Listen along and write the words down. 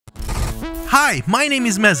Hi, my name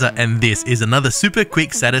is Meza and this is another super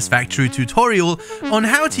quick satisfactory tutorial on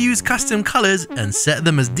how to use custom colors and set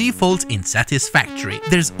them as default in Satisfactory.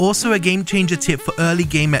 There's also a game changer tip for early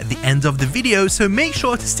game at the end of the video, so make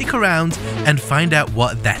sure to stick around and find out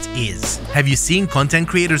what that is. Have you seen content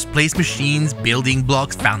creators place machines, building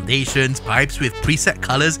blocks, foundations, pipes with preset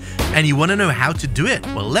colors, and you want to know how to do it?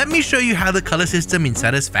 Well, let me show you how the color system in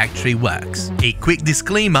Satisfactory works. A quick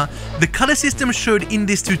disclaimer, the color system showed in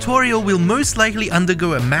this tutorial will most likely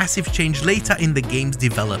undergo a massive change later in the game's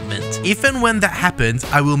development. If and when that happens,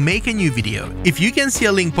 I will make a new video. If you can see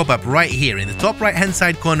a link pop up right here in the top right hand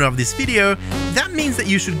side corner of this video, that means that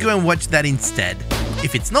you should go and watch that instead.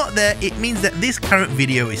 If it's not there, it means that this current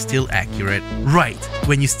video is still accurate. Right,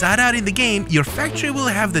 when you start out in the game, your factory will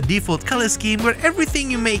have the default color scheme where everything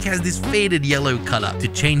you make has this faded yellow color. To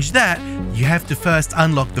change that, you have to first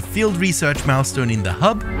unlock the field research milestone in the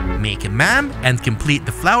hub, make a MAM, and complete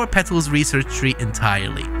the flower petals research tree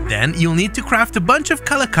entirely. Then you'll need to craft a bunch of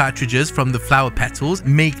color cartridges from the flower petals,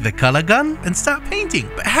 make the color gun, and start painting.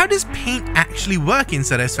 But how does paint actually work in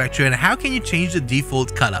Satisfactory and how can you change the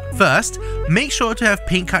default color? First, make sure to have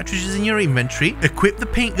paint cartridges in your inventory, equip the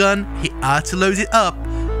paint gun, hit R to load it up,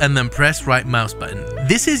 and then press right mouse button.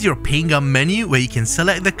 This is your paint gun menu where you can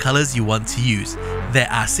select the colors you want to use. There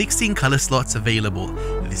are 16 color slots available.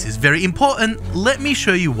 This is very important, let me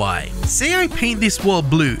show you why. Say I paint this wall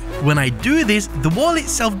blue. When I do this, the wall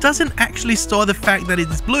itself doesn't actually store the fact that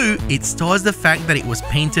it's blue, it stores the fact that it was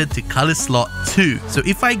painted to color slot 2. So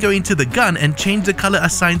if I go into the gun and change the color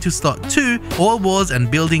assigned to slot 2, all walls and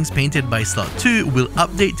buildings painted by slot 2 will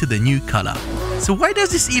update to the new color. So why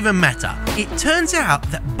does this even matter? It turns out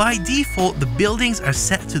that by default, the buildings are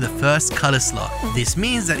set to the first color slot. This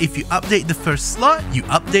means that if you update the first slot, you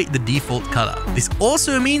update the default color. This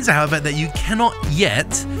also means, however, that you cannot yet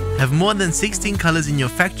have more than 16 colors in your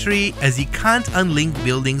factory, as you can't unlink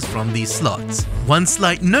buildings from these slots. One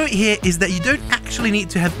slight note here is that you don't actually need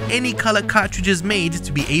to have any color cartridges made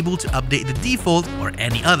to be able to update the default or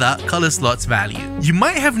any other color slots value. You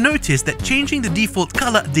might have noticed that changing the default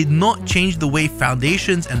color did not change the way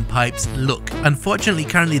foundations and pipes look. Unfortunately,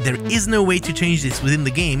 currently there is no way to change this within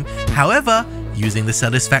the game. However, using the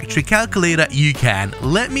Satisfactory calculator, you can.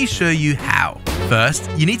 Let me show you how. First,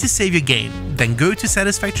 you need to save your game. Then go to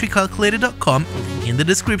satisfactorycalculator.com in the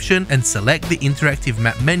description and select the interactive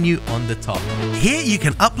map menu on the top. Here you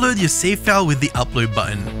can upload your save file with the upload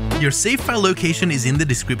button. Your save file location is in the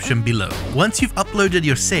description below. Once you've uploaded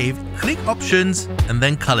your save, click options and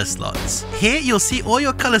then color slots. Here you'll see all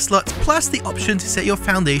your color slots plus the option to set your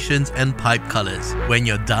foundations and pipe colors. When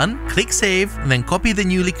you're done, click save and then copy the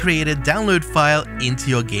newly created download file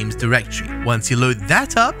into your game's directory. Once you load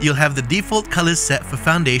that up, you'll have the default colors set for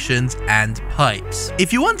foundations and pipes.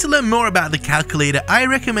 If you want to learn more about the calculator, I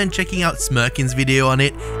recommend checking out Smirkin's video on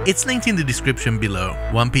it. It's linked in the description below.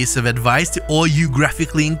 One piece of advice to all you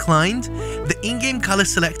graphically inclined: the in-game color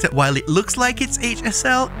selector, while it looks like it's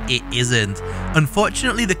HSL, it isn't.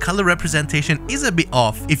 Unfortunately, the color representation is a bit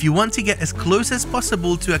off. If you want to get as close as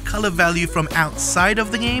possible to a color value from outside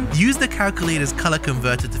of the game, use the calculator's color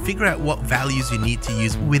converter to figure out what values you need to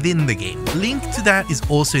use within the game. Link to that is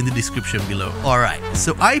also in the description below. Alright,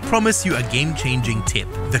 so I promise you a game-changing tip.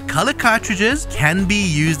 The color cartridges can be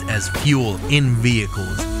used as fuel in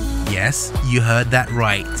vehicles. Yes, you heard that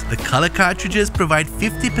right. The color cartridges provide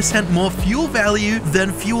 50% more fuel value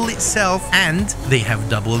than fuel itself, and they have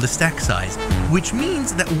double the stack size, which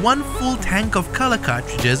means that one full tank of color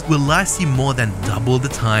cartridges will last you more than double the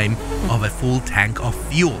time of a full tank of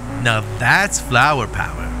fuel. Now that's flower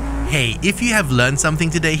power. Hey, if you have learned something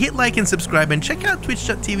today, hit like and subscribe and check out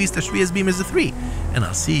twitch.tv/VSBMeza3, and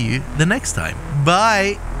I'll see you the next time.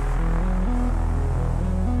 Bye!